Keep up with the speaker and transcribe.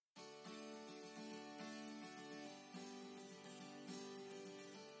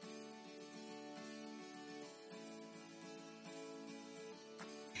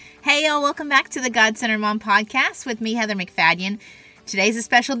Hey, y'all, welcome back to the God-Centered Mom Podcast with me, Heather McFadden. Today's a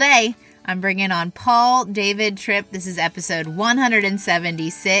special day. I'm bringing on Paul David Tripp. This is episode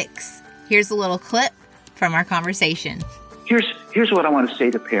 176. Here's a little clip from our conversation. Here's what I want to say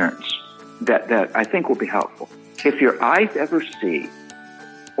to parents that I think will be helpful. If your eyes ever see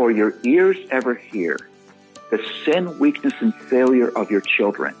or your ears ever hear the sin, weakness, and failure of your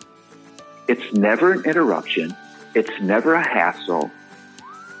children, it's never an interruption. It's never a hassle.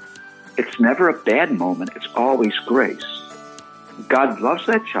 It's never a bad moment. It's always grace. God loves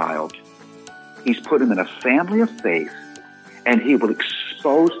that child. He's put him in a family of faith, and he will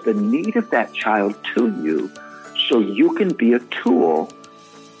expose the need of that child to you so you can be a tool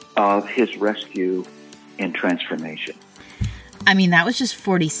of his rescue and transformation. I mean, that was just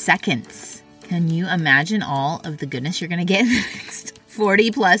 40 seconds. Can you imagine all of the goodness you're going to get in the next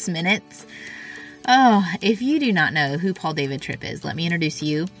 40 plus minutes? Oh, if you do not know who Paul David Tripp is, let me introduce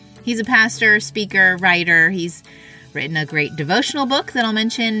you. He's a pastor, speaker, writer. He's written a great devotional book that I'll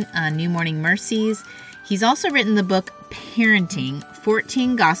mention, New Morning Mercies. He's also written the book Parenting,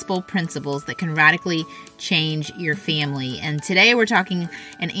 14 Gospel Principles that can radically change your family. And today we're talking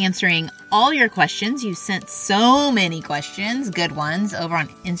and answering all your questions. You sent so many questions, good ones, over on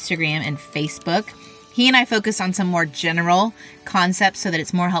Instagram and Facebook. He and I focus on some more general concepts so that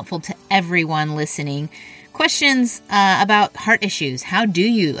it's more helpful to everyone listening. Questions about heart issues. How do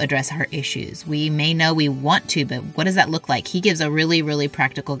you address heart issues? We may know we want to, but what does that look like? He gives a really, really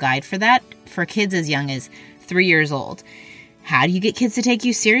practical guide for that for kids as young as 3 years old. How do you get kids to take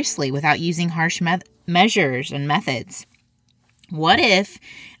you seriously without using harsh measures and methods? What if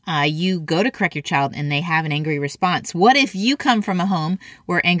you go to correct your child and they have an angry response? What if you come from a home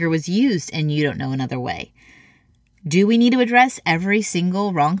where anger was used and you don't know another way? Do we need to address every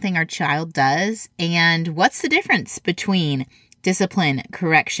single wrong thing our child does? And what's the difference between discipline,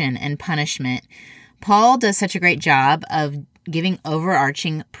 correction, and punishment? Paul does such a great job of giving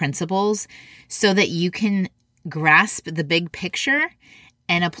overarching principles so that you can grasp the big picture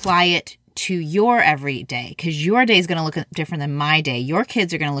and apply it to your everyday, because your day is going to look different than my day. Your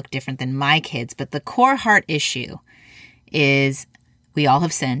kids are going to look different than my kids. But the core heart issue is we all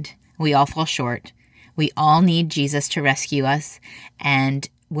have sinned. We all fall short. We all need Jesus to rescue us. And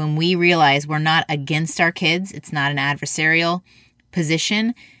when we realize we're not against our kids, it's not an adversarial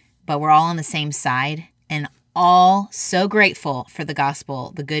position, but we're all on the same side and all so grateful for the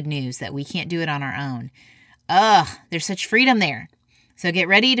gospel, the good news that we can't do it on our own. There's such freedom there. So get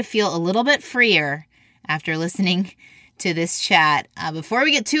ready to feel a little bit freer after listening to this chat. Before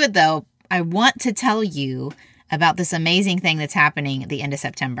we get to it, though, I want to tell you about this amazing thing that's happening at the end of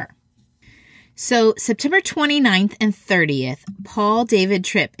September. So September 29th and 30th, Paul David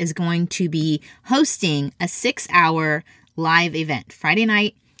Tripp is going to be hosting a 6-hour live event, Friday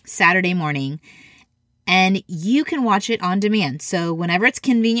night, Saturday morning, and you can watch it on demand. So whenever it's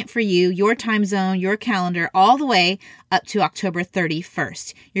convenient for you, your time zone, your calendar, all the way up to October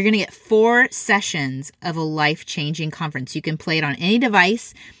 31st. You're going to get 4 sessions of a life-changing conference. You can play it on any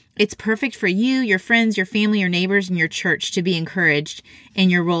device. It's perfect for you, your friends, your family, your neighbors, and your church to be encouraged in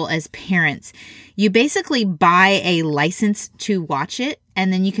your role as parents. You basically buy a license to watch it,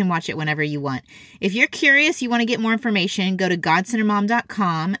 and then you can watch it whenever you want. If you're curious, you want to get more information, go to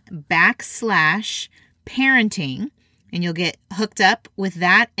godcenteredmom.com/parenting, and you'll get hooked up with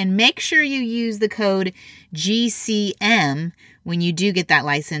that. And make sure you use the code GCM when you do get that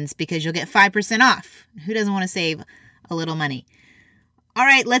license, because you'll get 5% off. Who doesn't want to save a little money? All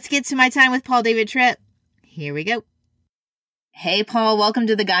right, let's get to my time with Paul David Tripp. Here we go. Hey, Paul, welcome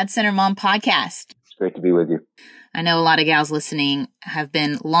to the God-Centered Mom Podcast. It's great to be with you. I know a lot of gals listening have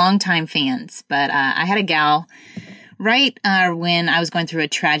been longtime fans, but I had a gal right when I was going through a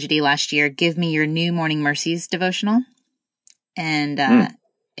tragedy last year give me your New Morning Mercies devotional. And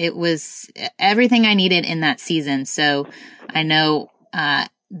it was everything I needed in that season. So I know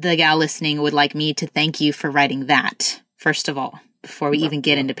the gal listening would like me to thank you for writing that, first of all, before we even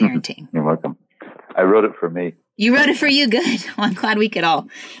get into parenting. You're welcome. I wrote it for me. You wrote it for you? Good. Well, I'm glad we could all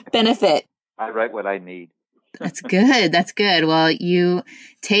benefit. I write what I need. That's good. That's good. Well, you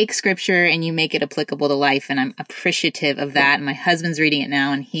take scripture and you make it applicable to life, and I'm appreciative of that. And my husband's reading it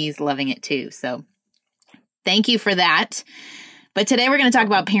now, and he's loving it too. So thank you for that. But today we're going to talk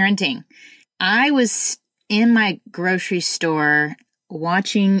about parenting. I was in my grocery store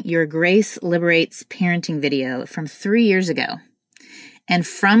watching your Grace Liberates parenting video from 3 years ago. And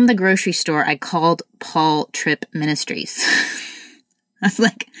from the grocery store, I called Paul Tripp Ministries. I was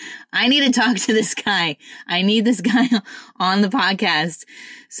like, I need to talk to this guy. I need this guy on the podcast.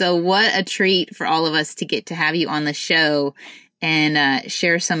 So what a treat for all of us to get to have you on the show. and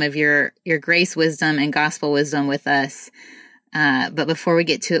share some of your grace wisdom and gospel wisdom with us. But before we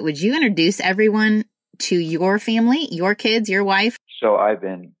get to it, would you introduce everyone to your family, your kids, your wife? So I've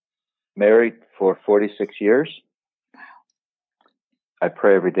been married for 46 years. Wow. I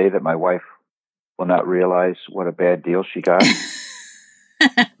pray every day that my wife will not realize what a bad deal she got.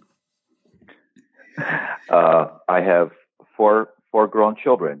 I have four grown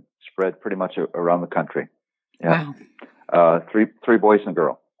children spread pretty much around the country. Yeah. Wow. Three boys and a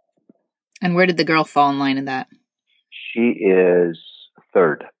girl. And where did the girl fall in line in that? She is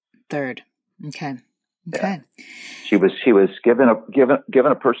third. Third. Okay. Yeah. She was given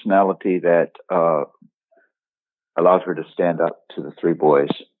a personality that allowed her to stand up to the three boys.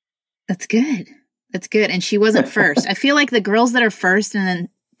 That's good. That's good. And she wasn't first. I feel like the girls that are first and then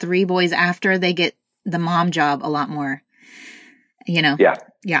three boys after, they get the mom job a lot more. Yeah,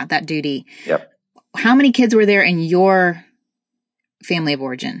 that duty. Yep. How many kids were there in your family of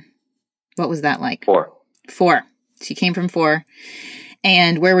origin? What was that like? Four. She came from four.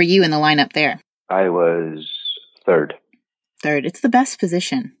 And where were you in the lineup there? I was third. Third. It's the best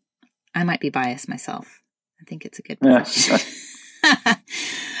position. I might be biased myself. I think it's a good position.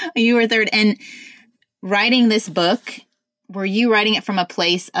 You were third. And writing this book, were you writing it from a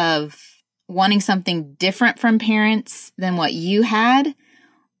place of wanting something different from parents than what you had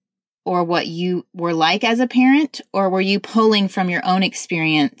or what you were like as a parent? Or were you pulling from your own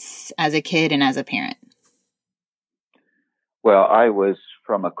experience as a kid and as a parent? Well, I was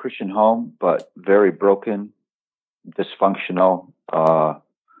from a Christian home, but very broken, dysfunctional.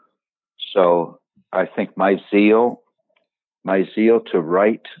 So I think my zeal to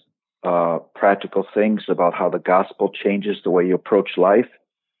write practical things about how the gospel changes the way you approach life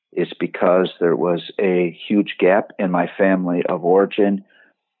is because there was a huge gap in my family of origin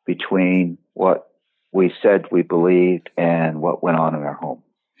between what we said we believed and what went on in our home.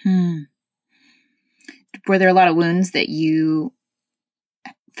 Were there a lot of wounds that you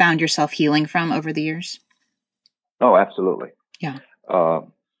found yourself healing from over the years? Oh, absolutely. Yeah.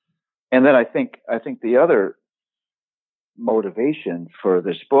 And then I think the other motivation for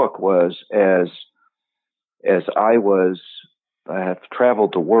this book was as I have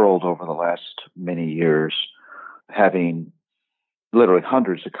traveled the world over the last many years, having literally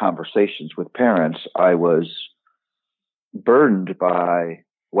hundreds of conversations with parents, I was burdened by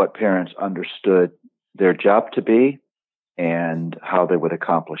what parents understood their job to be and how they would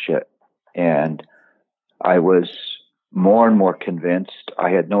accomplish it. And I was more and more convinced. I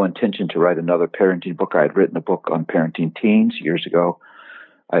had no intention to write another parenting book. I had written a book on parenting teens years ago.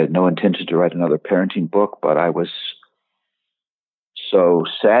 I had no intention to write another parenting book, but I was so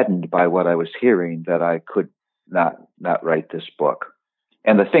saddened by what I was hearing that I could not write this book.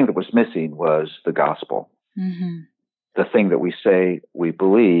 And the thing that was missing was the gospel. Mm-hmm. The thing that we say we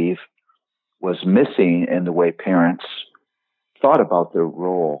believe was missing in the way parents thought about their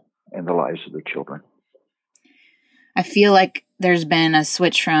role in the lives of their children. I feel like there's been a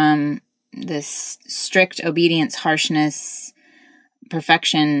switch from this strict obedience, harshness,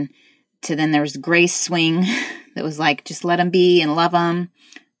 perfection, to then there was grace swing that was like, just let them be and love them,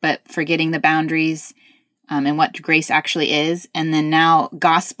 but forgetting the boundaries and what grace actually is. And then now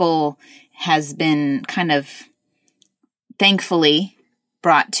gospel has been kind of thankfully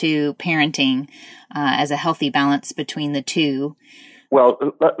brought to parenting as a healthy balance between the two. Well,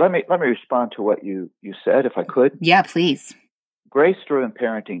 let me respond to what you said, if I could. Yeah, please. Grace-driven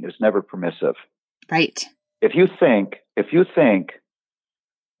parenting is never permissive. Right. If you think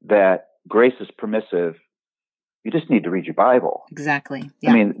that grace is permissive, you just need to read your Bible. Exactly.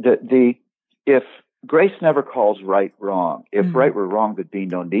 Yeah. I mean, if grace never calls right wrong, if right were wrong, there'd be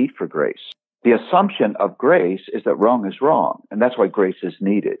no need for grace. The assumption of grace is that wrong is wrong, and that's why grace is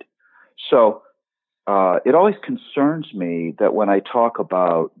needed. So it always concerns me that when I talk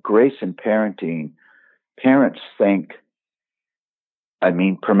about grace in parenting, parents think I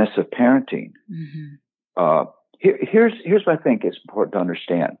mean permissive parenting. Mm-hmm. Here's what I think is important to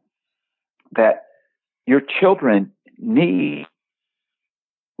understand, that your children need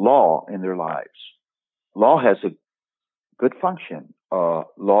law in their lives. Law has a good function.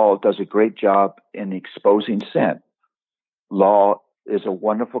 Law does a great job in exposing sin. Law is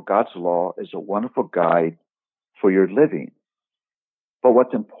God's law is a wonderful guide for your living. But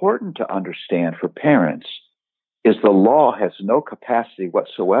what's important to understand for parents is the law has no capacity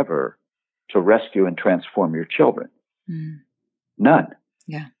whatsoever to rescue and transform your children. None.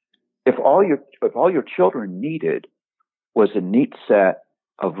 Yeah. If all your children needed was a neat set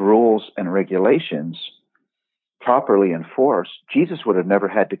of rules and regulations properly enforced, Jesus would have never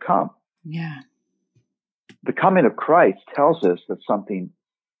had to come. Yeah. the coming of Christ tells us that something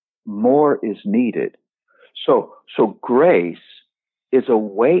more is needed. So grace is a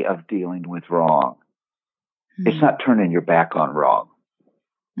way of dealing with wrong. It's not turning your back on wrong.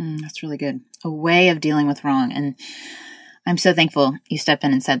 That's really good. A way of dealing with wrong. And I'm so thankful you stepped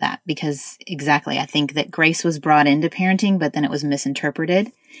in and said that, because exactly, I think that grace was brought into parenting, but then it was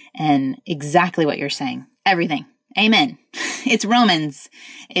misinterpreted. And exactly what you're saying. Everything. Amen. It's Romans.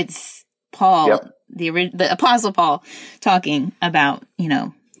 It's Paul, yep. The Apostle Paul, talking about,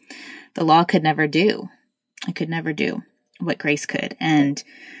 the law could never do. It could never do what grace could. And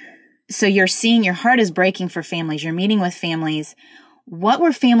so you're seeing your heart is breaking for families. You're meeting with families. What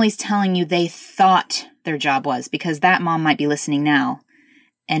were families telling you they thought their job was? Because that mom might be listening now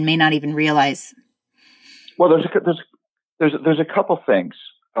and may not even realize. Well, there's a couple things.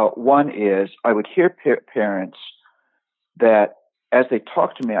 One is I would hear parents that as they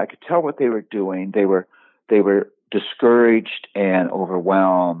talked to me, I could tell what they were doing. They were discouraged and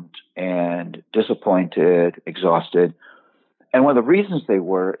overwhelmed and disappointed, exhausted. And one of the reasons they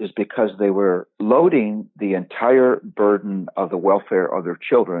were is because they were loading the entire burden of the welfare of their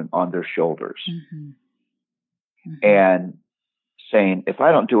children on their shoulders. Mm-hmm. Mm-hmm. And saying, if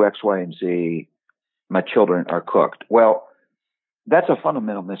I don't do X, Y, and Z, my children are cooked. Well, that's a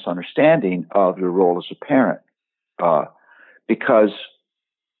fundamental misunderstanding of your role as a parent, because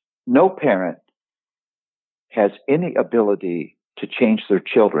no parent has any ability to change their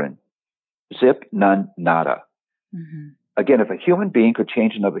children. Zip, none, nada. Mm-hmm. Again, if a human being could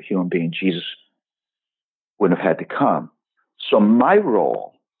change another human being, Jesus wouldn't have had to come. So my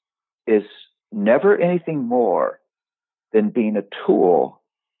role is never anything more than being a tool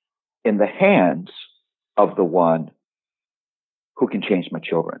in the hands of the one who can change my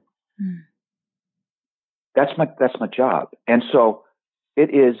children. Mm. That's my job. And so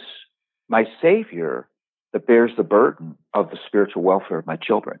it is my Savior that bears the burden of the spiritual welfare of my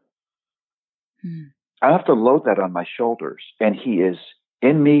children. Mm. I have to load that on my shoulders, and He is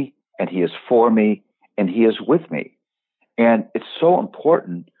in me, and He is for me, and He is with me. And it's so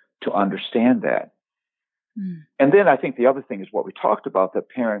important to understand that. Mm. And then I think the other thing is what we talked about, that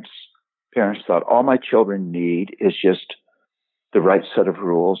parents thought all my children need is just the right set of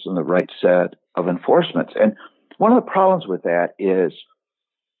rules and the right set of enforcements. And one of the problems with that is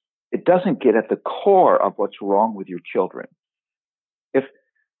it doesn't get at the core of what's wrong with your children.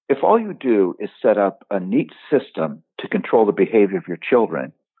 If all you do is set up a neat system to control the behavior of your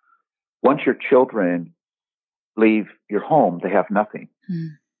children, once your children leave your home, they have nothing. Mm.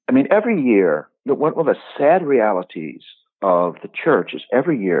 I mean, every year, one of the sad realities of the church is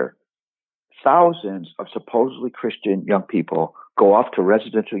every year, thousands of supposedly Christian young people go off to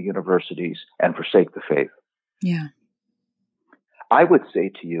residential universities and forsake the faith. Yeah. I would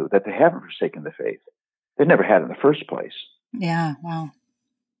say to you that they haven't forsaken the faith. They never had in the first place. Yeah, wow.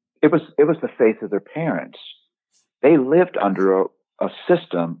 It was the faith of their parents. They lived under a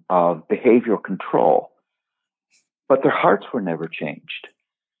system of behavioral control, but their hearts were never changed.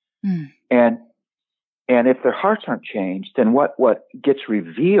 Mm. And if their hearts aren't changed, then what gets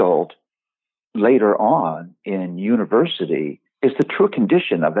revealed later on in university is the true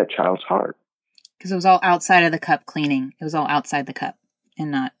condition of that child's heart. Because it was all outside of the cup cleaning. It was all outside the cup and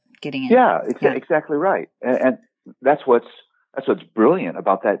not getting in. Yeah, exactly right. And that's what's brilliant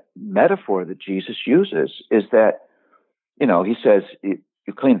about that metaphor that Jesus uses, is that, He says,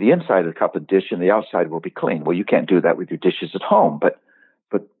 you clean the inside of the cup and dish and the outside will be clean. Well, you can't do that with your dishes at home. But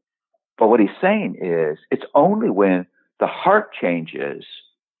what He's saying is it's only when the heart changes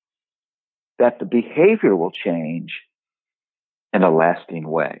that the behavior will change in a lasting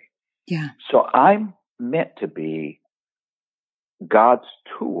way. Yeah. So I'm meant to be God's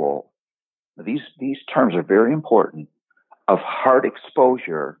tool. These terms are very important, of heart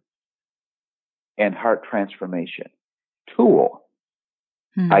exposure and heart transformation. Tool.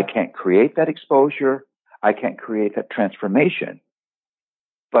 Hmm. I can't create that exposure. I can't create that transformation.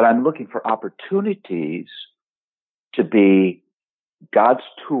 But I'm looking for opportunities to be God's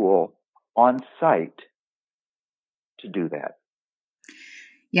tool on site to do that.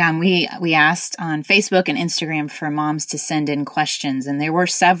 Yeah, and we asked on Facebook and Instagram for moms to send in questions, and there were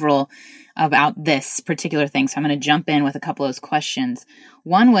several about this particular thing. So I'm going to jump in with a couple of those questions.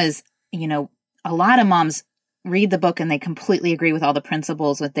 One was, a lot of moms read the book and they completely agree with all the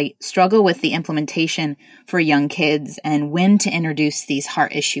principles, but they struggle with the implementation for young kids and when to introduce these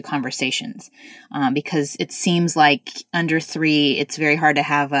heart issue conversations. Because it seems like under 3, it's very hard to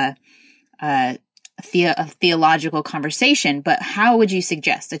have a theological conversation. But how would you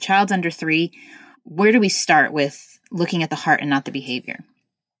suggest a child's under 3? Where do we start with looking at the heart and not the behavior?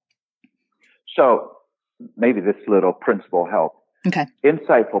 So maybe this little principle help. Okay.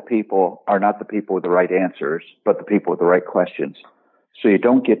 Insightful people are not the people with the right answers, but the people with the right questions. So you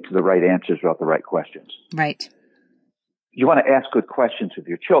don't get to the right answers without the right questions. Right. You want to ask good questions with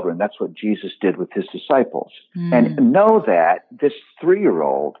your children. That's what Jesus did with his disciples. And know that this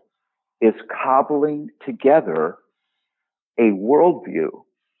 3-year-old is cobbling together a worldview.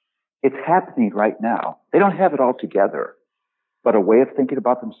 It's happening right now. They don't have it all together, but a way of thinking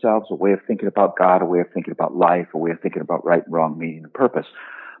about themselves, a way of thinking about God, a way of thinking about life, a way of thinking about right and wrong, meaning and purpose.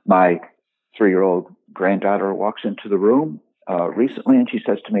 My 3-year-old granddaughter walks into the room recently, and she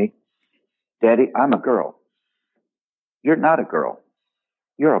says to me, "Daddy, I'm a girl." "You're not a girl.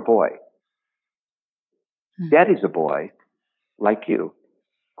 You're a boy." "Daddy's a boy, like you.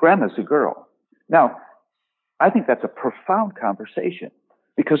 Grandma's a girl." Now, I think that's a profound conversation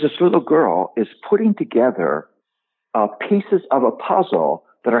because this little girl is putting together pieces of a puzzle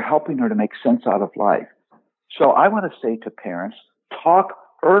that are helping her to make sense out of life. So I want to say to parents, talk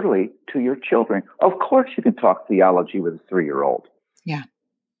early to your children. Of course you can talk theology with a 3-year-old. Yeah.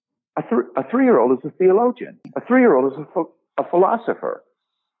 A 3-year-old is a theologian. A 3-year-old is a philosopher.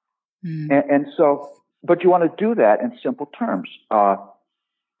 And so, but you want to do that in simple terms.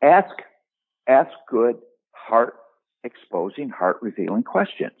 Ask good, heart-exposing, heart-revealing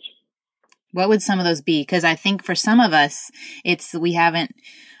questions. What would some of those be? Because I think for some of us,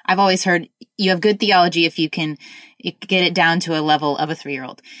 I've always heard you have good theology if you can get it down to a level of a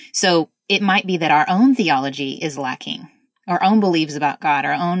 3-year-old. So it might be that our own theology is lacking. Our own beliefs about God,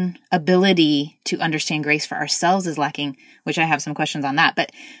 our own ability to understand grace for ourselves is lacking, which I have some questions on that.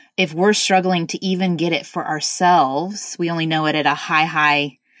 But if we're struggling to even get it for ourselves, we only know it at a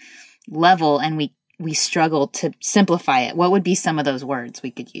high level, and we struggle to simplify it. What would be some of those words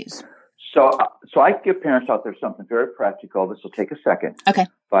we could use? So I give parents out there something very practical. This will take a second. Okay.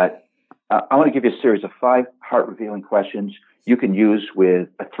 But I want to give you a series of 5 heart-revealing questions you can use with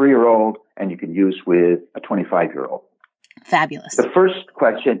a 3-year-old and you can use with a 25-year-old. Fabulous. The first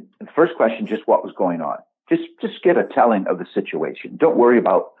question, just what was going on. Just get a telling of the situation. Don't worry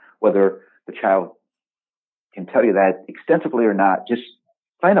about whether the child can tell you that extensively or not. Just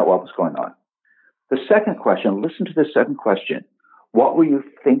find out what was going on. The second question, listen to the second question. What were you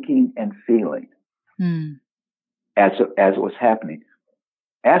thinking and feeling as it was happening?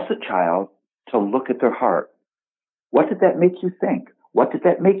 Ask the child to look at their heart. What did that make you think? What did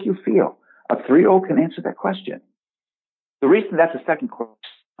that make you feel? A 3-year-old can answer that question. The reason that's a second question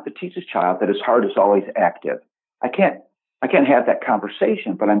to teach a child that his heart is always active. I can't have that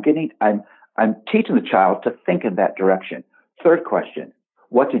conversation, but I'm teaching the child to think in that direction. Third question,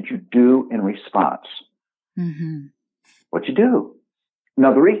 what did you do in response? What'd you do?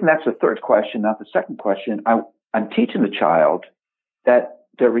 Now, the reason that's the third question, not the second question, I'm teaching the child that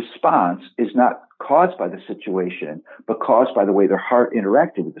their response is not caused by the situation, but caused by the way their heart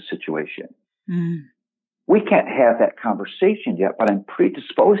interacted with the situation. We can't have that conversation yet, but I'm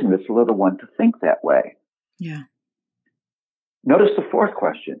predisposing this little one to think that way. Yeah. Notice the fourth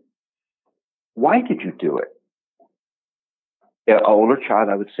question. Why did you do it? An older child,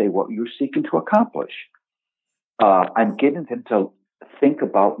 I would say, what you're seeking to accomplish. I'm getting them to think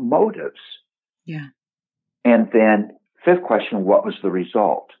about motives. Yeah. And then fifth question, what was the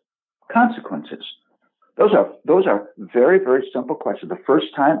result? Consequences. Those are very, very simple questions. The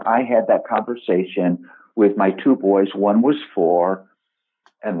first time I had that conversation with my 2 boys, one was 4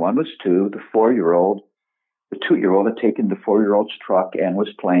 and one was 2. The 2-year-old had taken the 4-year-old's truck and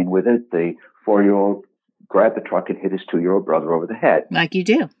was playing with it. The 4-year-old grabbed the truck and hit his 2-year-old brother over the head. Like you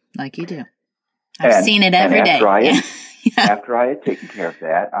do. I've seen it every day. After I had taken care of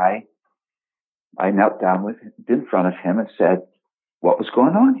that, I knelt down in front of him and said, "What was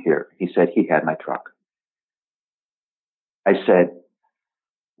going on here?" He said, "He had my truck." I said,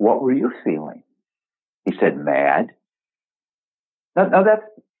 "What were you feeling?" He said, "Mad." Now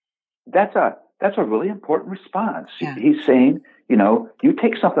that's a really important response. Yeah. He's saying, you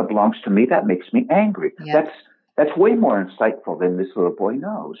take something that belongs to me, that makes me angry. Yeah. That's way more insightful than this little boy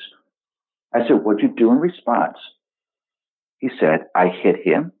knows. I said, "What'd you do in response?" He said, "I hit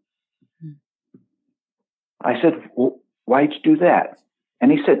him." I said, "Well, why'd you do that?"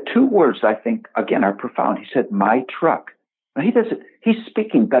 And he said 2 words I think, again, are profound. He said, "My truck." Now, he's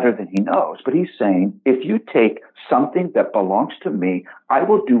speaking better than he knows, but he's saying, if you take something that belongs to me, I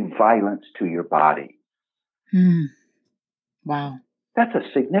will do violence to your body. Wow. That's a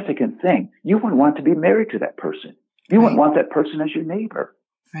significant thing. You wouldn't want to be married to that person. You wouldn't want that person as your neighbor.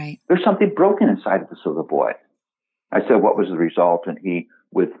 Right. There's something broken inside of this little boy. I said, "What was the result?" And he,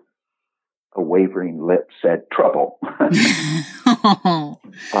 with a wavering lip, said, "Trouble."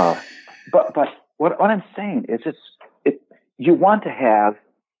 But what I'm saying is you want to have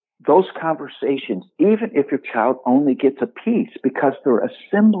those conversations, even if your child only gets a piece, because they're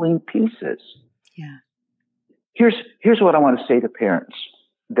assembling pieces. Yeah. Here's what I want to say to parents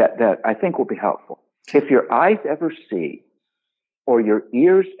that I think will be helpful. If your eyes ever see or your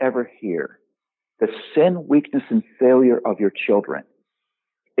ears ever hear the sin, weakness, and failure of your children,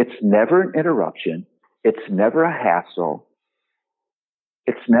 it's never an interruption. It's never a hassle.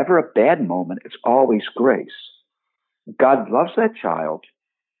 It's never a bad moment. It's always grace. God loves that child.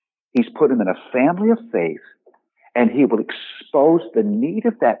 He's put him in a family of faith, and he will expose the need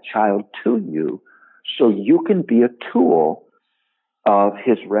of that child to you so you can be a tool of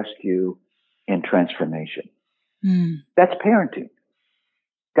his rescue and transformation. That's parenting.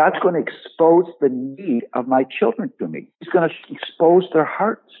 God's going to expose the need of my children to me. He's going to expose their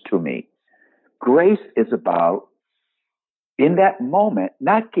hearts to me. Grace is about, in that moment,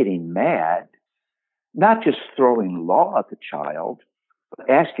 not getting mad, not just throwing law at the child, but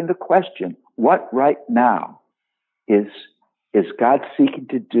asking the question, what right now is God seeking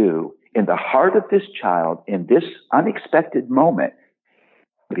to do in the heart of this child in this unexpected moment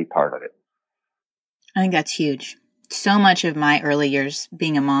to be part of it? I think that's huge. So much of my early years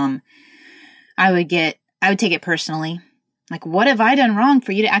being a mom, I would take it personally. Like, what have I done wrong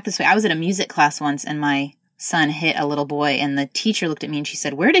for you to act this way? I was at a music class once and my son hit a little boy and the teacher looked at me and she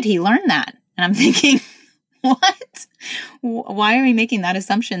said, "Where did he learn that?" And I'm thinking, what? Why are we making that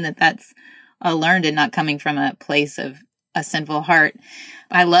assumption that that's learned and not coming from a place of a sinful heart?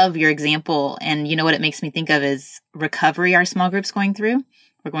 I love your example. And you know what it makes me think of is recovery our small group's going through.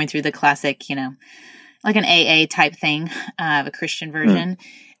 We're going through the classic, like an AA type thing of a Christian version.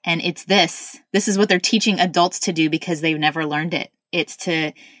 And it's this is what they're teaching adults to do because they've never learned it. It's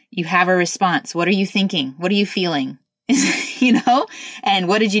you have a response. What are you thinking? What are you feeling? And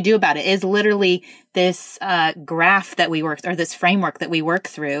what did you do about it? Is literally this graph that we work, or this framework that we work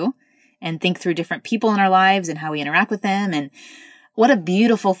through and think through different people in our lives and how we interact with them. And what a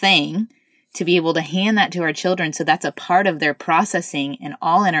beautiful thing to be able to hand that to our children. So that's a part of their processing in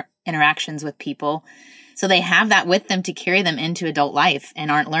all interactions with people. So they have that with them to carry them into adult life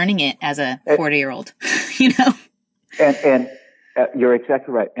and aren't learning it as a 40-year-old, And you're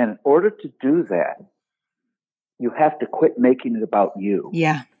exactly right. And in order to do that, you have to quit making it about you.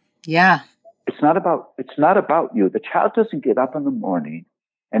 Yeah. Yeah. It's not about you. The child doesn't get up in the morning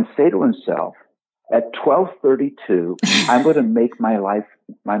and say to himself, at 12:32, I'm going to make my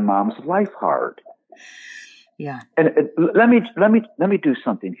mom's life hard. Yeah. And let me do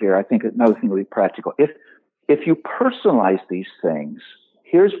something here. I think another thing will be practical. If you personalize these things,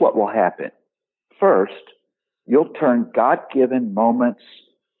 here's what will happen. First, you'll turn God-given moments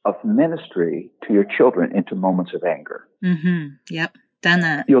of ministry to your children into moments of anger. Mm-hmm. Yep. Done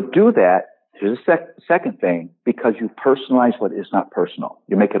that. You'll do that. Here's the second thing, because you personalize what is not personal.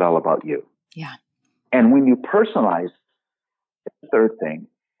 You make it all about you. Yeah. And when you personalize the third thing,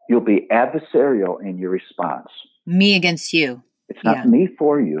 you'll be adversarial in your response. Me against you. It's not me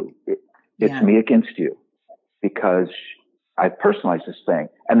for you. It's me against you, because I personalized this thing.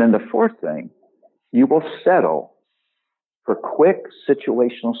 And then the fourth thing, you will settle for quick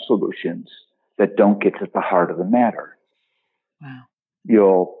situational solutions that don't get to the heart of the matter. Wow.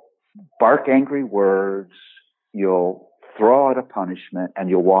 You'll bark angry words, you'll throw out a punishment, and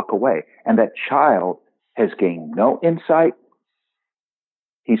you'll walk away. And that child has gained no insight.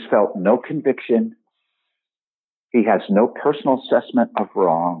 He's felt no conviction. He has no personal assessment of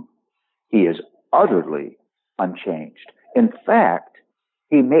wrong. He is utterly unchanged. In fact,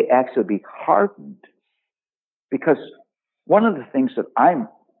 he may actually be hardened, because one of the things that I'm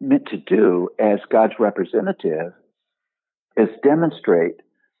meant to do as God's representative is demonstrate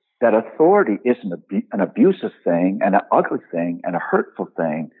that authority isn't an abusive thing and an ugly thing and a hurtful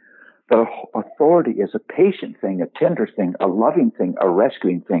thing. That authority is a patient thing, a tender thing, a loving thing, a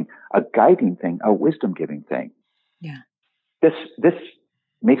rescuing thing, a guiding thing, a wisdom-giving thing. Yeah. This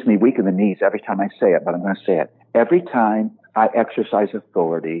makes me weak in the knees every time I say it, but I'm going to say it. Every time I exercise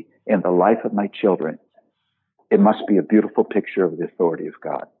authority in the life of my children, it must be a beautiful picture of the authority of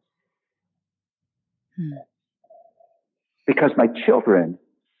God. Because my children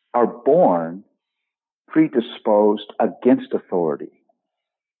are born predisposed against authority.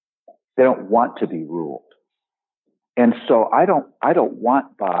 They don't want to be ruled. And so I don't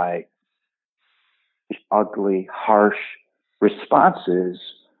want by ugly, harsh responses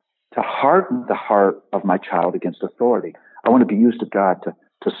to harden the heart of my child against authority. I want to be used of God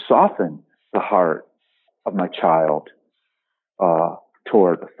to soften the heart of my child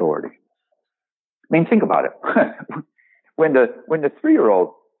toward authority. I mean, think about it. When the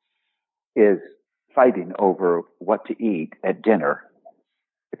 3-year-old is fighting over what to eat at dinner,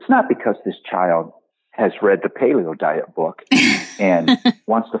 it's not because this child has read the paleo diet book and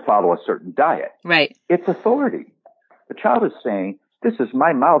wants to follow a certain diet. Right. It's authority. The child is saying, this is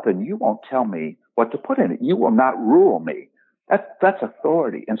my mouth and you won't tell me what to put in it. You will not rule me. That's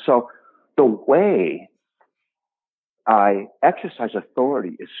authority. And so the way I exercise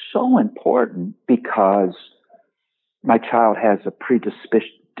authority is so important because my child has a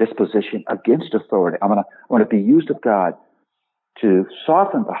predisposition against authority. I'm going to be used of God to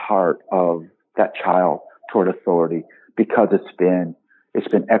soften the heart of that child toward authority because it's been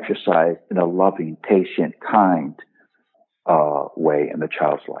exercised in a loving, patient, kind way in the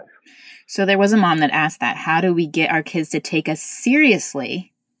child's life. So there was a mom that asked that, how do we get our kids to take us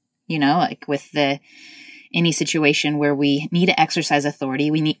seriously? Like with any situation where we need to exercise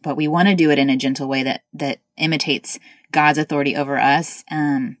authority, but we want to do it in a gentle way that imitates God's authority over us.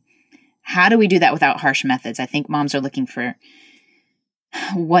 How do we do that without harsh methods? I think moms are looking for,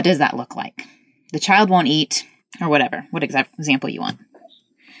 what does that look like? The child won't eat or whatever. What example you want?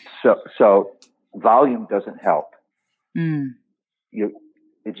 So volume doesn't help.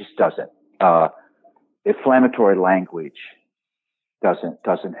 It just doesn't. Inflammatory language doesn't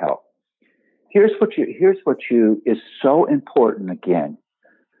help. Here's what is so important again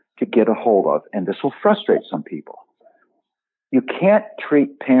to get a hold of, and this will frustrate some people. You can't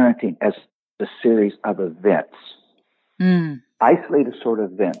treat parenting as a series of events, isolated sort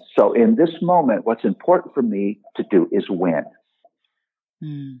of events. So in this moment, what's important for me to do is win,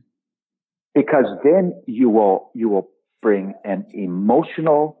 because then you will bring an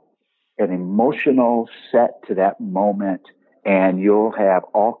emotional set to that moment, and you'll have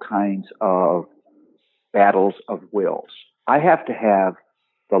all kinds of battles of wills. I have to have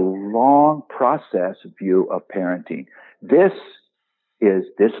the long process view of parenting. This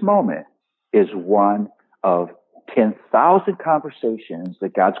moment is one of 10,000 conversations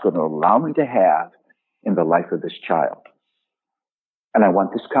that God's going to allow me to have in the life of this child. And I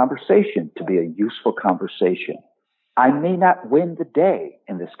want this conversation to be a useful conversation. I may not win the day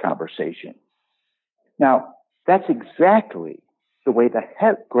in this conversation. Now, that's exactly the way the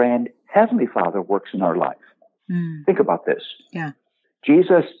grand Heavenly Father works in our life. Think about this. Yeah.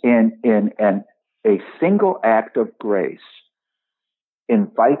 Jesus, in a single act of grace,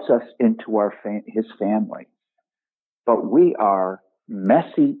 invites us into his family. But we are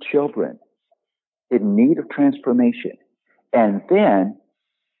messy children in need of transformation. And then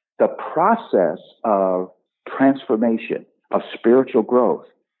the process of transformation, of spiritual growth,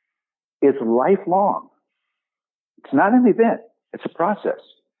 is lifelong. It's not an event. It's a process.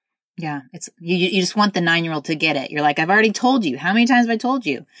 Yeah. It's you just want the 9-year-old to get it. You're like, I've already told you. How many times have I told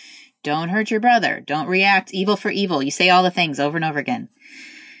you? Don't hurt your brother. Don't react evil for evil. You say all the things over and over again.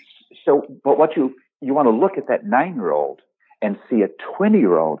 So, but what you want to look at that 9-year-old and see a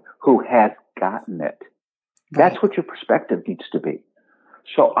 20-year-old who has gotten it. Right. That's what your perspective needs to be.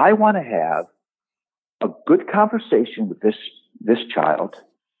 So I want to have a good conversation with this child.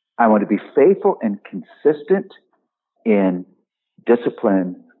 I want to be faithful and consistent in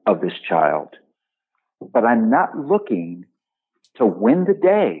discipline of this child. But I'm not looking to win the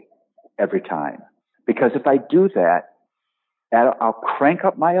day every time. Because if I do that, I'll crank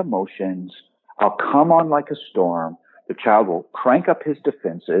up my emotions. I'll come on like a storm. The child will crank up his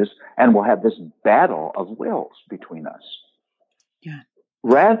defenses, and we'll have this battle of wills between us. Yeah.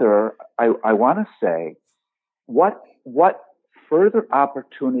 Rather, I want to say, what further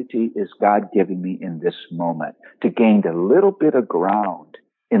opportunity is God giving me in this moment to gain a little bit of ground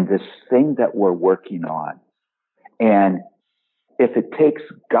in this thing that we're working on? And if it takes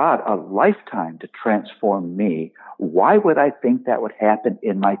God a lifetime to transform me, why would I think that would happen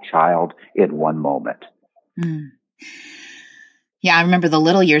in my child in one moment? Yeah, I remember the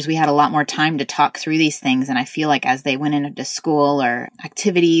little years, we had a lot more time to talk through these things. And I feel like as they went into school or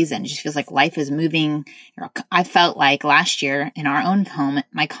activities, and it just feels like life is moving. I felt like last year in our own home,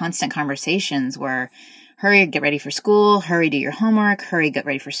 my constant conversations were, hurry, get ready for school, hurry, do your homework, hurry, get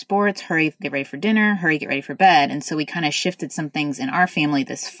ready for sports, hurry, get ready for dinner, hurry, get ready for bed. And so we kind of shifted some things in our family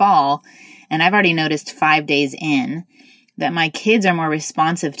this fall. And I've already noticed 5 days in that my kids are more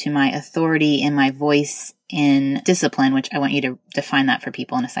responsive to my authority and my voice in discipline, which I want you to define that for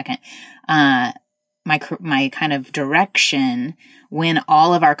people in a second. My kind of direction when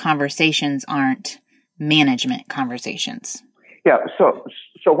all of our conversations aren't management conversations. Yeah. So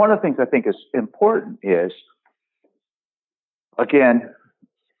one of the things I think is important is, again,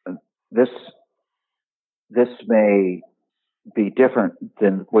 this may be different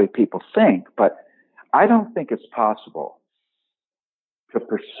than the way people think, but I don't think it's possible to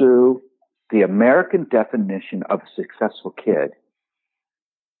pursue the American definition of a successful kid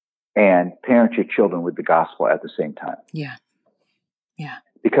and parent your children with the gospel at the same time. Yeah. Yeah.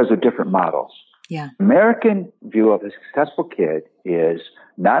 Because they're different models. Yeah. American view of a successful kid is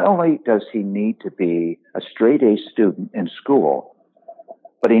not only does he need to be a straight A student in school,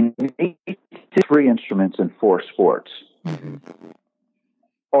 but he needs 3 instruments and 4 sports. Mm-hmm.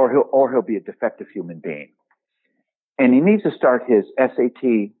 Or he'll be a defective human being. And he needs to start his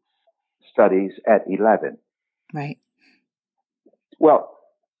SAT studies at 11. Right. Well,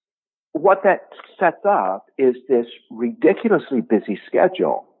 what that sets up is this ridiculously busy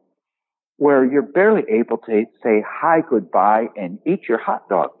schedule where you're barely able to say hi, goodbye, and eat your hot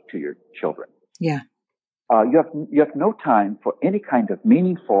dog to your children. Yeah. You have no time for any kind of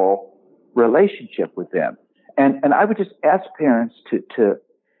meaningful relationship with them. And I would just ask parents to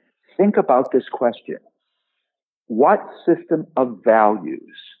think about this question. What system of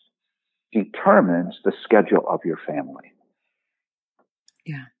values determines the schedule of your family?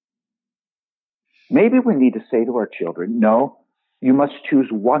 Yeah. Maybe we need to say to our children, no, you must choose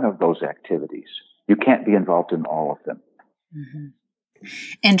one of those activities. You can't be involved in all of them. Mm-hmm.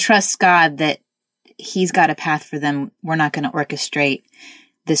 And trust God that He's got a path for them. We're not going to orchestrate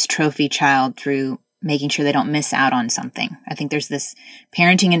this trophy child through making sure they don't miss out on something. I think there's this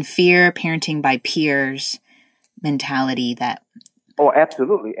parenting in fear, parenting by peers mentality that. Oh,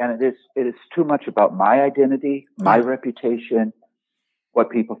 absolutely. And it is too much about my identity, my reputation, what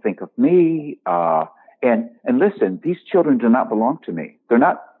people think of me. And listen, these children do not belong to me. They're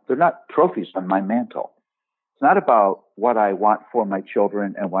not trophies on my mantle. It's not about what I want for my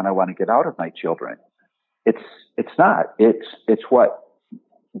children and what I want to get out of my children. It's not. It's what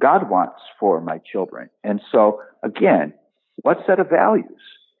God wants for my children. And so again, what set of values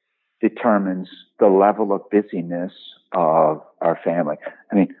determines the level of busyness of our family?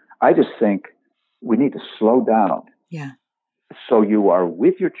 I mean, I just think we need to slow down. Yeah. So you are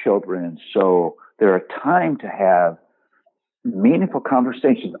with your children. So there are time to have meaningful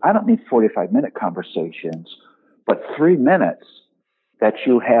conversations. I don't need 45-minute conversations, but 3 minutes that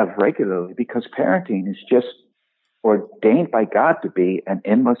you have regularly, because parenting is just ordained by God to be an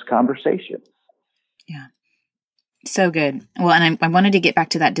endless conversation. Yeah. So good. Well, and I wanted to get back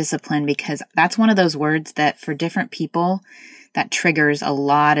to that discipline because that's one of those words that for different people, that triggers a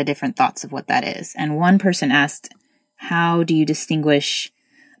lot of different thoughts of what that is. And one person asked, how do you distinguish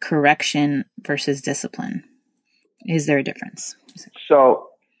correction versus discipline? Is there a difference? So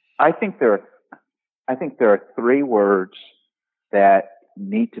I think there are 3 words that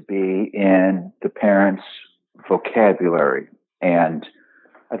need to be in the parent's vocabulary. And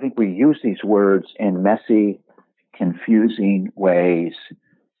I think we use these words in messy, confusing ways.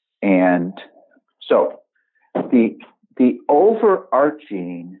 And so the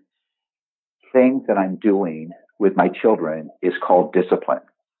overarching thing that I'm doing with my children is called discipline.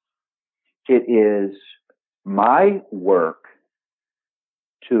 It is my work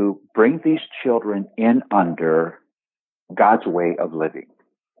to bring these children in under God's way of living,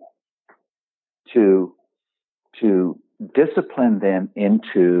 to discipline them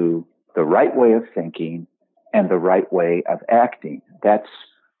into the right way of thinking and the right way of acting. That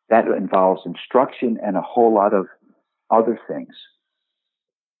involves instruction and a whole lot of other things.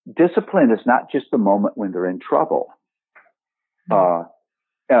 Discipline is not just the moment when they're in trouble. An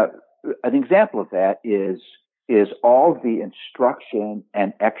example of that is all the instruction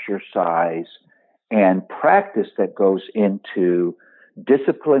and exercise and practice that goes into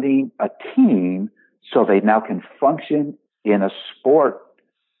disciplining a team so they now can function in a sport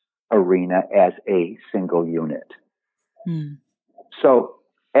arena as a single unit. Mm. So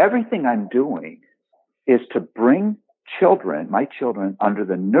everything I'm doing is to bring my children, under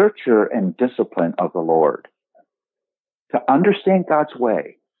the nurture and discipline of the Lord, to understand God's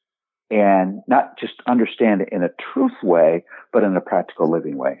way, and not just understand it in a truth way, but in a practical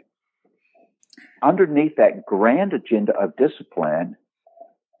living way. Underneath that grand agenda of discipline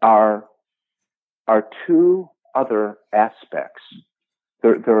are 2 other aspects.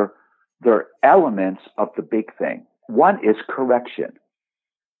 They're elements of the big thing. One is correction.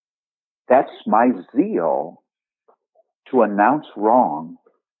 That's my zeal to announce wrong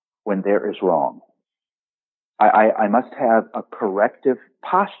when there is wrong. I must have a corrective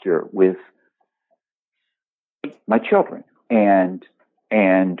posture with my children. And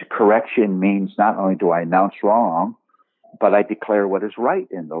correction means not only do I announce wrong, but I declare what is right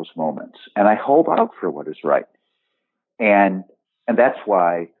in those moments. And I hold out for what is right. And that's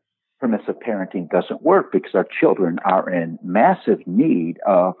why permissive parenting doesn't work, because our children are in massive need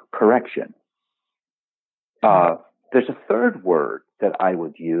of correction. there's a third word that I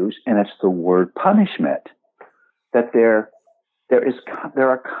would use, and it's the word punishment. That there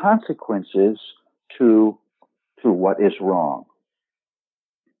are consequences to what is wrong.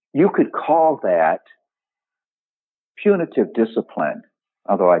 You could call that punitive discipline,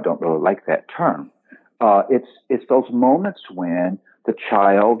 although I don't really like that term. It's those moments when the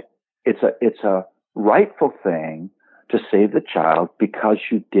child, it's a rightful thing to say to the child, because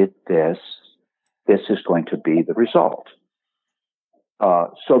you did this, this is going to be the result.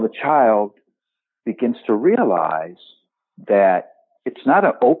 So the child begins to realize that it's not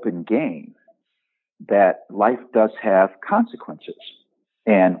an open game, that life does have consequences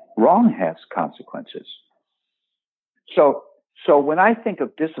and wrong has consequences. So when I think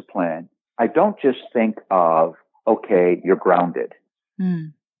of discipline, I don't just think of, okay, you're grounded.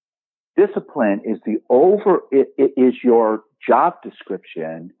 Mm. Discipline is it is your job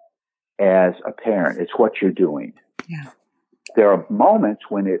description as a parent. It's what you're doing. Yeah. There are moments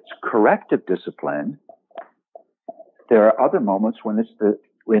when it's corrective discipline. There are other moments when it's the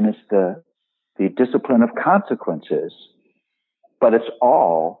discipline of consequences. But it's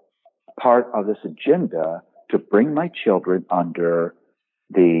all part of this agenda to bring my children under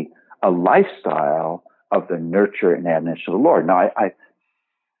a lifestyle of the nurture and admonition of the Lord. Now,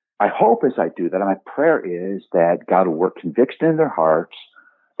 I hope as I do that, my prayer is that God will work conviction in their hearts,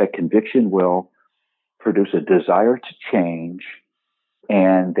 that conviction will produce a desire to change,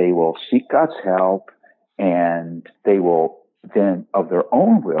 and they will seek God's help, and they will then, of their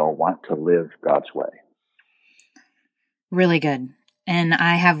own will, want to live God's way. Really good. And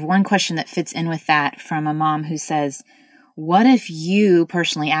I have one question that fits in with that from a mom who says, what if you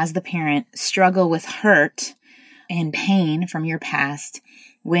personally, as the parent, struggle with hurt and pain from your past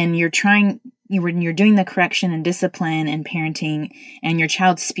when you're doing the correction and discipline and parenting and your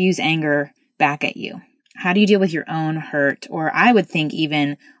child spews anger back at you? How do you deal with your own hurt? Or I would think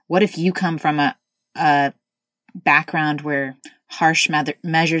even, what if you come from a background where harsh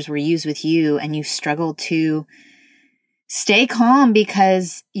measures were used with you and you struggle to stay calm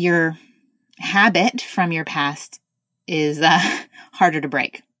because your habit from your past is harder to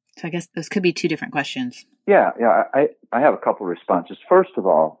break? So I guess those could be two different questions. Yeah. I have a couple of responses. First of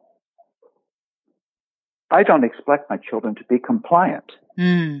all, I don't expect my children to be compliant.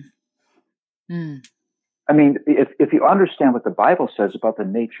 Mm. Mm. I mean, if you understand what the Bible says about the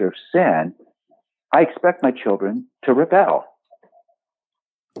nature of sin, I expect my children to rebel.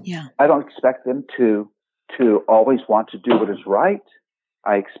 Yeah. I don't expect them to always want to do what is right.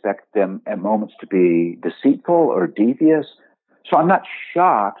 I expect them at moments to be deceitful or devious. So I'm not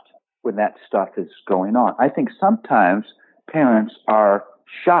shocked when that stuff is going on. I think sometimes parents are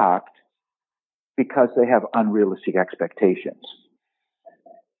shocked because they have unrealistic expectations.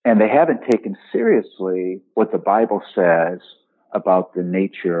 And they haven't taken seriously what the Bible says about the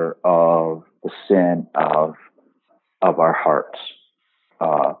nature of the sin of our hearts.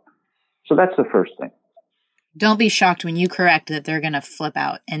 So that's the first thing. Don't be shocked when you correct that they're going to flip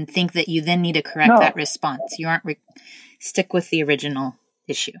out and think that you then need to correct that response. You aren't stick with the original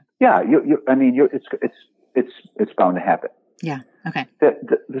issue. Yeah, it's bound to happen. Yeah. Okay.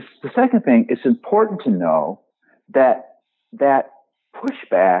 The second thing, it's important to know that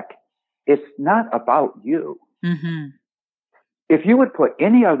pushback is not about you. Mm-hmm. If you would put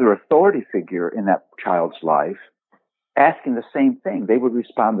any other authority figure in that child's life asking the same thing, they would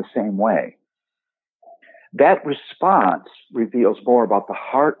respond the same way. That response reveals more about the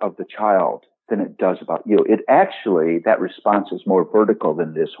heart of the child than it does about you. That response is more vertical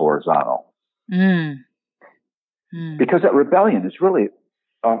than it is horizontal. Mm. Because that rebellion is really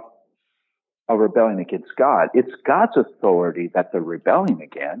a rebellion against God. It's God's authority that they're rebelling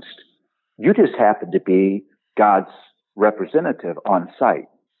against. You just happen to be God's representative on site.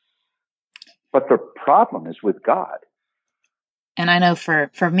 But the problem is with God. And I know for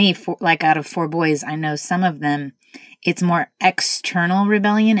me, like out of 4 boys, I know some of them, it's more external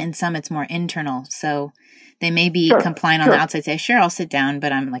rebellion and some it's more internal. So they may be compliant on the outside, say, sure, I'll sit down,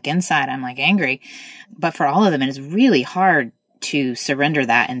 but I'm like inside, I'm like angry. But for all of them, it is really hard to surrender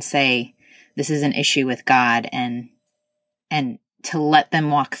that and say, this is an issue with God, and to let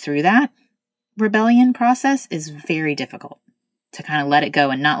them walk through that rebellion process is very difficult, to kind of let it go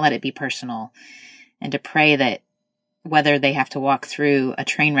and not let it be personal, and to pray that whether they have to walk through a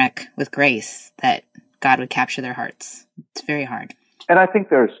train wreck with grace, that God would capture their hearts. It's very hard. And I think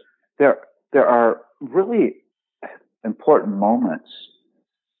there are really important moments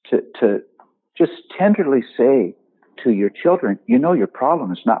to just tenderly say to your children, your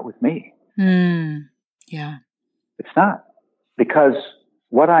problem is not with me. Yeah. It's not. Because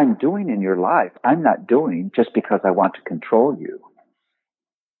what I'm doing in your life, I'm not doing just because I want to control you.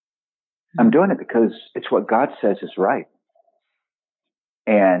 I'm doing it because it's what God says is right.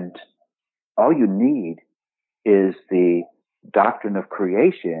 And all you need is the doctrine of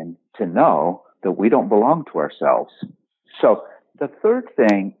creation to know that we don't belong to ourselves. So the third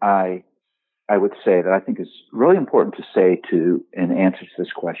thing I would say that I think is really important to say to in answer to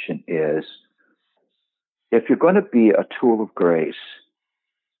this question is, if you're going to be a tool of grace,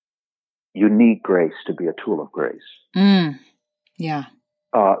 you need grace to be a tool of grace. Yeah.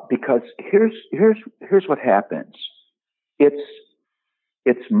 Because here's what happens.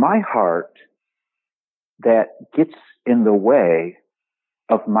 It's my heart that gets in the way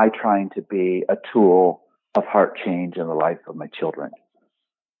of my trying to be a tool of heart change in the life of my children.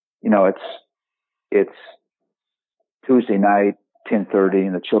 You know, it's Tuesday night, 10:30,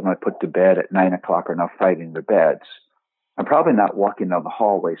 and the children I put to bed at 9 o'clock are now fighting in their beds. I'm probably not walking down the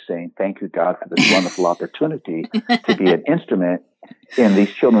hallway saying, "Thank you, God, for this wonderful opportunity to be an instrument in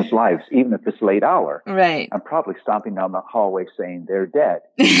these children's lives, even at this late hour." Right. I'm probably stomping down the hallway saying, "They're dead."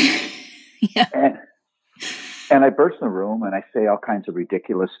 Yeah. And I burst in the room and I say all kinds of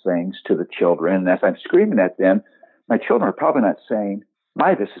ridiculous things to the children. And as I'm screaming at them, my children are probably not saying,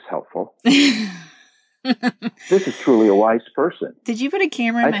 "My, this is helpful. This is truly a wise person." Did you put a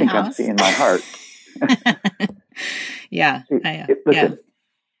camera in my think house? I'm seeing my heart. Yeah. Listen,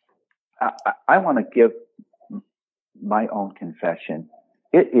 I want to give my own confession.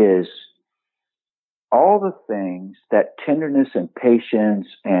 It is all the things that tenderness and patience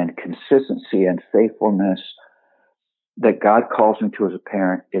and consistency and faithfulness that God calls me to as a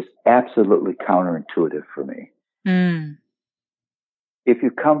parent is absolutely counterintuitive for me. If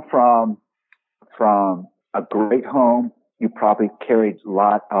you come from a great home, you probably carried a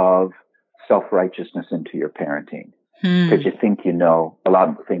lot of self-righteousness into your parenting because you think you know a lot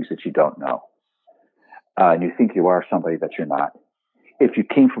of things that you don't know. And you think you are somebody that you're not. If you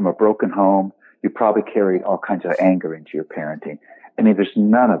came from a broken home, you probably carried all kinds of anger into your parenting. I mean, there's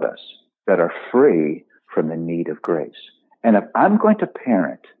none of us that are free from the need of grace. And if I'm going to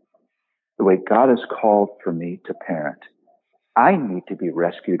parent the way God has called for me to parent, I need to be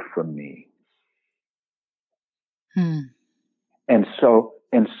rescued from me. And so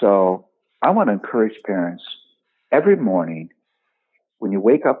I want to encourage parents every morning, when you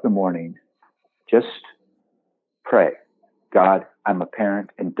wake up in the morning, just pray, "God, I'm a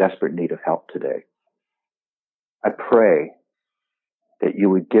parent in desperate need of help today. I pray that you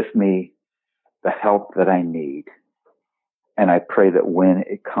would give me the help that I need. And I pray that when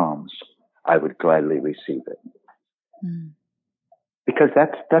it comes, I would gladly receive it." Because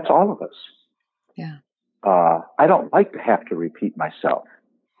that's all of us. Yeah. I don't like to have to repeat myself.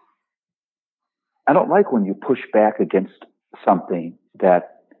 I don't like when you push back against something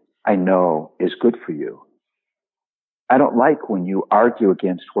that I know is good for you. I don't like when you argue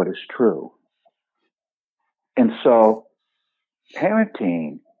against what is true. And so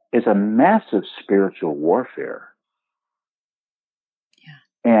parenting is a massive spiritual warfare. Yeah.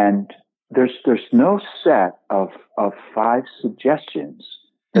 And there's no set of 5 suggestions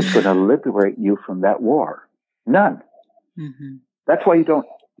that's going to liberate you from that war. None. That's why you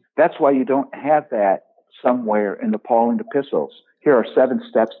don't have that somewhere in the Pauline epistles. Here are 7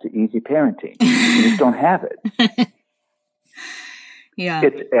 steps to easy parenting. You just don't have it. Yeah.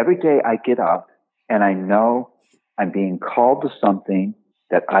 It's every day I get up and I know I'm being called to something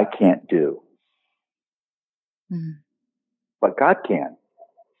that I can't do. But God can.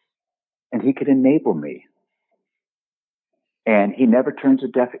 And he can enable me. And he never turns a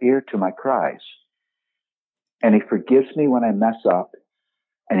deaf ear to my cries. And he forgives me when I mess up.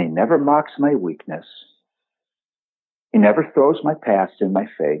 And he never mocks my weakness. He never throws my past in my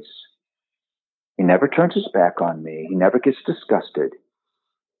face. He never turns his back on me. He never gets disgusted.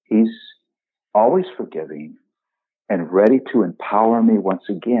 He's always forgiving and ready to empower me once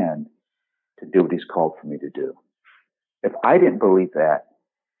again to do what he's called for me to do. If I didn't believe that,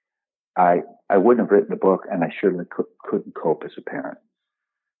 I wouldn't have written the book, and I certainly couldn't cope as a parent.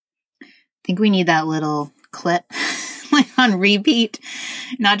 I think we need that little clip like on repeat,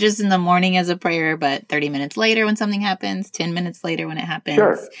 not just in the morning as a prayer, but 30 minutes later when something happens, 10 minutes later when it happens.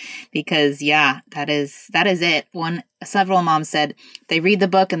 Sure. Because yeah, that is it. Several moms said they read the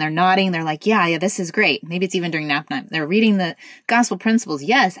book and they're nodding. They're like, yeah, this is great. Maybe it's even during nap time. They're reading the gospel principles.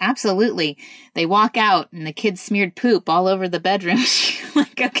 Yes, absolutely. They walk out and the kids smeared poop all over the bedroom.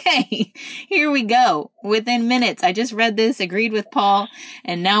 Like, okay, here we go. Within minutes, I just read this, agreed with Paul,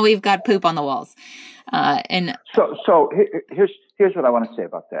 and now we've got poop on the walls. So here's what I want to say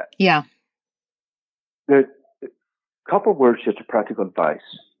about that. Yeah. couple words, just a practical advice.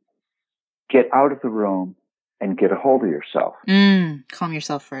 Get out of the room and get a hold of yourself. Calm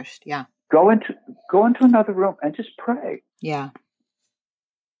yourself first. Yeah. Go into another room and just pray. Yeah.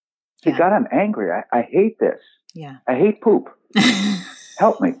 Say, God, I'm angry. I hate this. Yeah. I hate poop.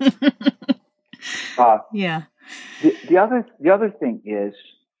 Help me. Yeah. The other thing is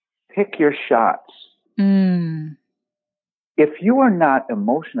pick your shots. If you are not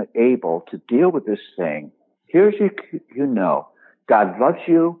emotionally able to deal with this thing, here's God loves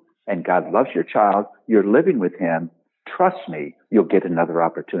you and God loves your child. You're living with him. Trust me, you'll get another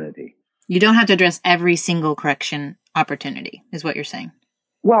opportunity. You don't have to address every single correction opportunity, is what you're saying.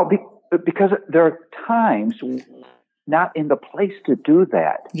 Well, because there are times not in the place to do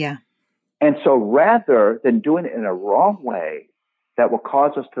that. Yeah. And so rather than doing it in a wrong way that will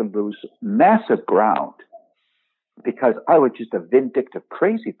cause us to lose massive ground, because I was just a vindictive,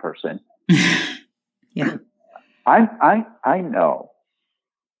 crazy person. Yeah. I know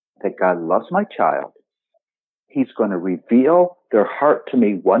that God loves my child. He's going to reveal their heart to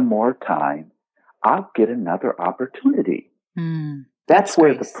me one more time. I'll get another opportunity. That's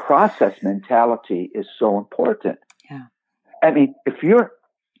where the process mentality is so important. Yeah. I mean, if you're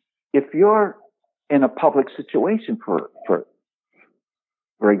in a public situation,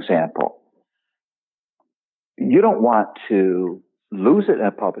 for example, you don't want to lose it in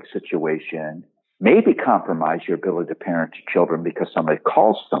a public situation, maybe compromise your ability to parent your children because somebody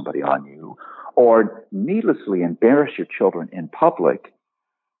calls somebody on you, or needlessly embarrass your children in public.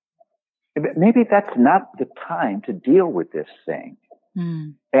 Maybe that's not the time to deal with this thing.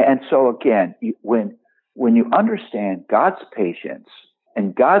 And so again, when you understand God's patience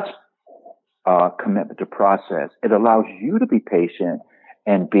and God's commitment to process, it allows you to be patient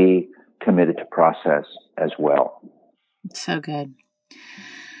and be committed to process as well. So good.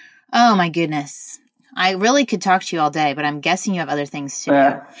 Oh my goodness. I really could talk to you all day, but I'm guessing you have other things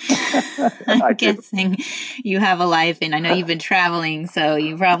to do. I'm guessing you have a life, and I know you've been traveling, so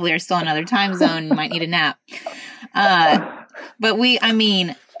you probably are still in another time zone. You might need a nap. But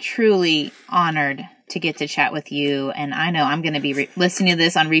truly honored to get to chat with you. And I know I'm going to be listening to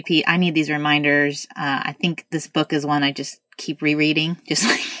this on repeat. I need these reminders. I think this book is one I just keep rereading. Just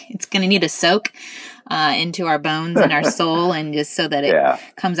like it's going to need a soak into our bones and our soul, and just so that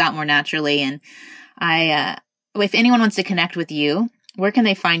it comes out more naturally. And if anyone wants to connect with you, where can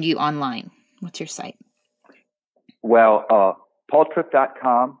they find you online? What's your site? Well,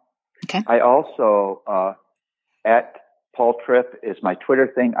 paultripp.com. Okay. I also, at Paul Tripp is my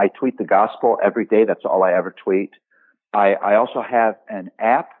Twitter thing. I tweet the gospel every day. That's all I ever tweet. I also have an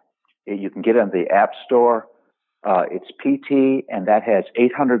app. You can get it on the App Store. It's PT, and that has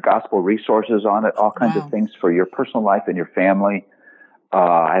 800 gospel resources on it, all kinds of things for your personal life and your family.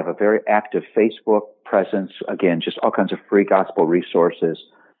 I have a very active Facebook presence. Again, just all kinds of free gospel resources.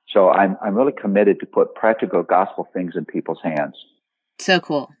 So I'm really committed to put practical gospel things in people's hands. So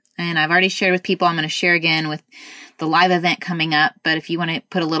cool. And I've already shared with people. I'm going to share again with the live event coming up. But if you want to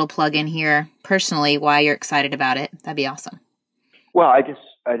put a little plug in here personally, why you're excited about it, that'd be awesome. Well, I just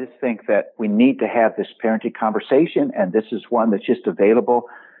think that we need to have this parenting conversation, and this is one that's just available.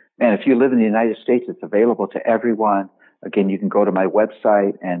 And if you live in the United States, it's available to everyone. Again, you can go to my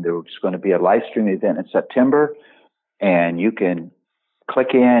website, and there's going to be a live stream event in September, and you can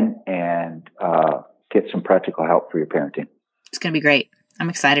click in and get some practical help for your parenting. It's going to be great. I'm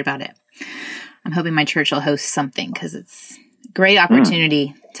excited about it. I'm hoping my church will host something, because it's a great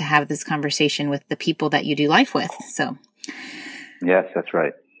opportunity to have this conversation with the people that you do life with. So, yes, that's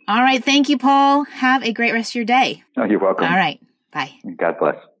right. All right. Thank you, Paul. Have a great rest of your day. Oh, you're welcome. All right. Bye. God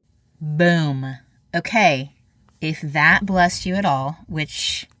bless. Boom. Okay. If that blessed you at all,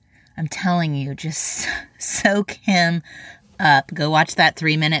 which I'm telling you, just soak him up. Go watch that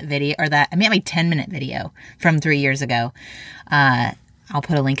 3-minute video, or that, 10-minute video from 3 years ago. I'll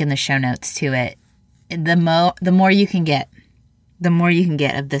put a link in the show notes to it. The more you can get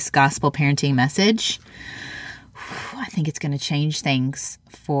of this gospel parenting message, I think it's going to change things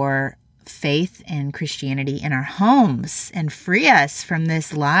for faith and Christianity in our homes and free us from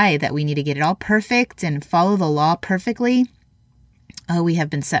this lie that we need to get it all perfect and follow the law perfectly. Oh, we have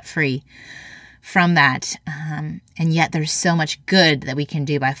been set free from that. And yet there's so much good that we can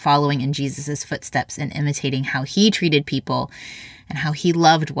do by following in Jesus's footsteps and imitating how he treated people and how he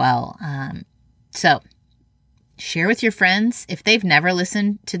loved well. So share with your friends. If they've never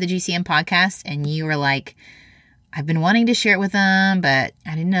listened to the GCM podcast and you are like, I've been wanting to share it with them, but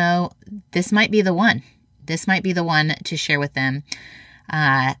I didn't know, this might be the one. This might be the one to share with them.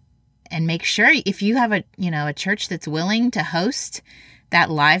 And make sure if you have a church that's willing to host that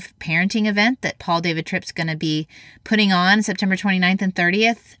live parenting event that Paul David Tripp's going to be putting on September 29th and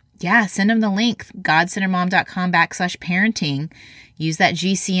 30th, yeah, send them the link, godcentermom.com/parenting. Use that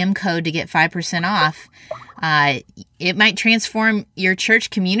GCM code to get 5% off. It might transform your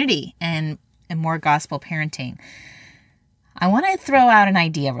church community and more gospel parenting. I want to throw out an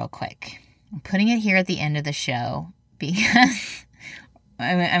idea real quick. I'm putting it here at the end of the show because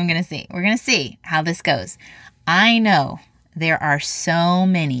I'm going to see. We're going to see how this goes. I know there are so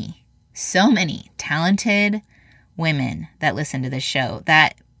many talented women that listen to this show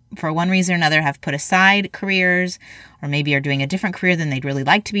that for one reason or another have put aside careers or maybe are doing a different career than they'd really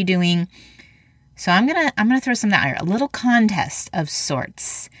like to be doing. So I'm going to throw something out here, a little contest of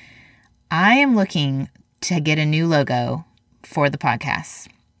sorts. I am looking to get a new logo for the podcast.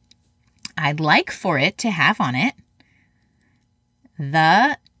 I'd like for it to have on it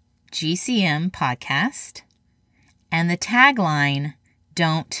the GCM podcast and the tagline,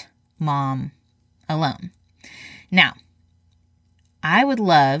 "Don't Mom Alone." Now, I would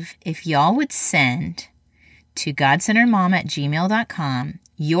love if y'all would send to godcentermom@gmail.com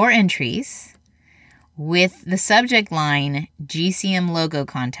your entries with the subject line GCM logo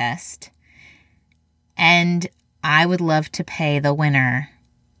contest, and I would love to pay the winner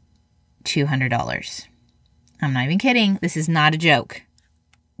 $200. I'm not even kidding. This is not a joke.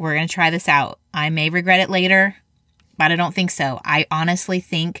 We're going to try this out. I may regret it later, but I don't think so. I honestly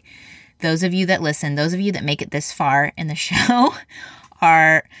think those of you that listen, those of you that make it this far in the show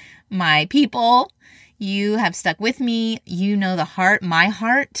are my people. You have stuck with me. You know the heart, my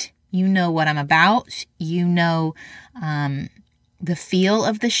heart. You know what I'm about. You know the feel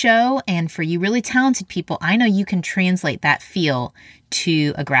of the show. And for you really talented people, I know you can translate that feel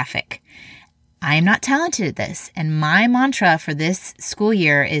to a graphic. I am not talented at this. And my mantra for this school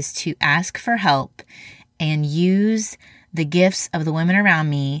year is to ask for help and use the gifts of the women around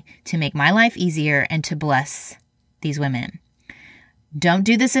me to make my life easier and to bless these women. Don't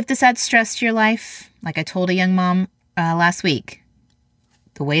do this if this adds stress to your life. Like I told a young mom last week,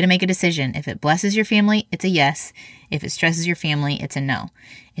 the way to make a decision, if it blesses your family, it's a yes. If it stresses your family, it's a no.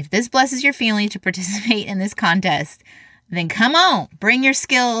 If this blesses your family to participate in this contest, then come on, bring your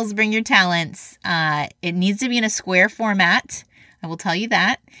skills, bring your talents. It needs to be in a square format. I will tell you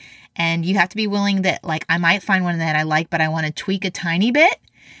that. And you have to be willing that, like, I might find one that I like, but I want to tweak a tiny bit.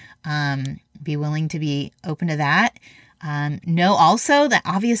 Be willing to be open to that. Know also that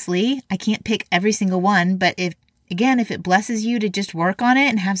obviously I can't pick every single one, but if it blesses you to just work on it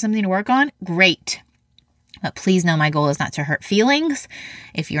and have something to work on, great. But please know my goal is not to hurt feelings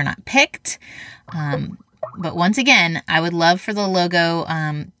if you're not picked. But once again, I would love for the logo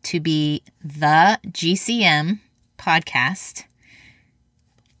to be the GCM podcast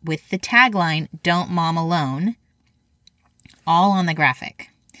with the tagline, "Don't Mom Alone," all on the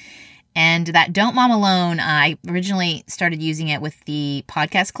graphic. And that "Don't Mom Alone," I originally started using it with the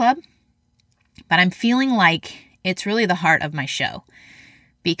podcast club, but I'm feeling like it's really the heart of my show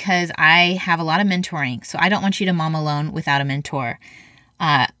because I have a lot of mentoring. So I don't want you to mom alone without a mentor.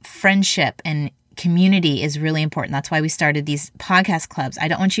 Friendship and community is really important. That's why we started these podcast clubs. I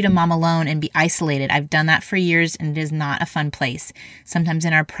don't want you to mom alone and be isolated. I've done that for years and it is not a fun place. Sometimes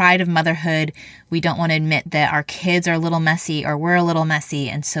in our pride of motherhood, we don't want to admit that our kids are a little messy or we're a little messy.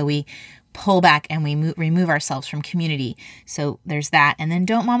 And so we pull back and we remove ourselves from community. So there's that. And then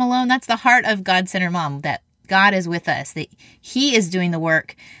don't mom alone. That's the heart of God-Centered Mom, that God is with us, that He is doing the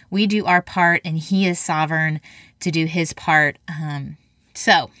work. We do our part and He is sovereign to do His part.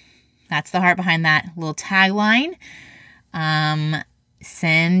 So that's the heart behind that little tagline.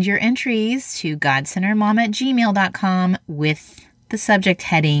 Send your entries to godcentermom@gmail.com with the subject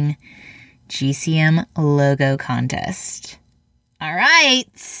heading GCM logo contest. All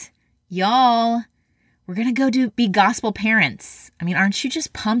right, y'all, we're going to go be gospel parents. I mean, aren't you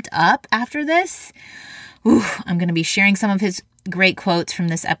just pumped up after this? Ooh, I'm going to be sharing some of his great quotes from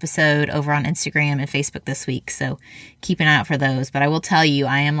this episode over on Instagram and Facebook this week, so keep an eye out for those. But I will tell you,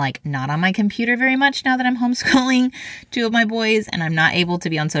 I am not on my computer very much now that I'm homeschooling two of my boys, and I'm not able to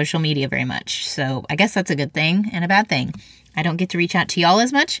be on social media very much. So I guess that's a good thing and a bad thing. I don't get to reach out to y'all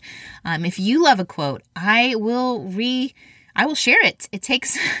as much. If you love a quote, I will share it. It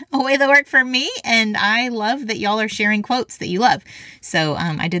takes away the work for me, and I love that y'all are sharing quotes that you love. So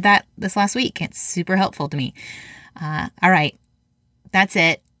I did that this last week. It's super helpful to me. All right. That's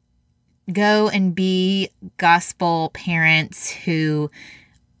it. Go and be gospel parents who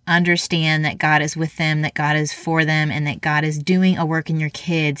understand that God is with them, that God is for them, and that God is doing a work in your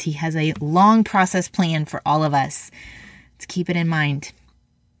kids. He has a long process plan for all of us. Let's keep it in mind.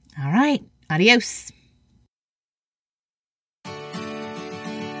 All right. Adios.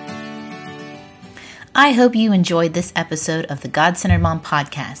 I hope you enjoyed this episode of the God-Centered Mom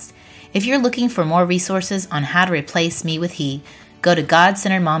podcast. If you're looking for more resources on how to replace me with he, go to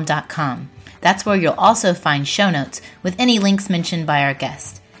godcenteredmom.com. That's where you'll also find show notes with any links mentioned by our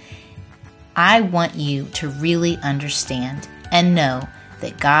guest. I want you to really understand and know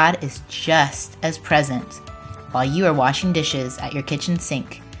that God is just as present while you are washing dishes at your kitchen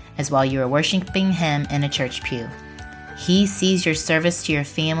sink as while you are worshiping Him in a church pew. He sees your service to your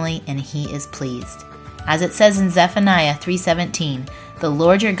family and He is pleased. As it says in Zephaniah 3:17, the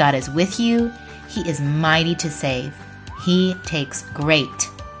Lord your God is with you. He is mighty to save. He takes great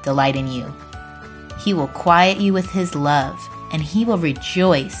delight in you. He will quiet you with His love, and He will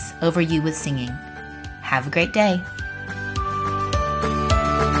rejoice over you with singing. Have a great day.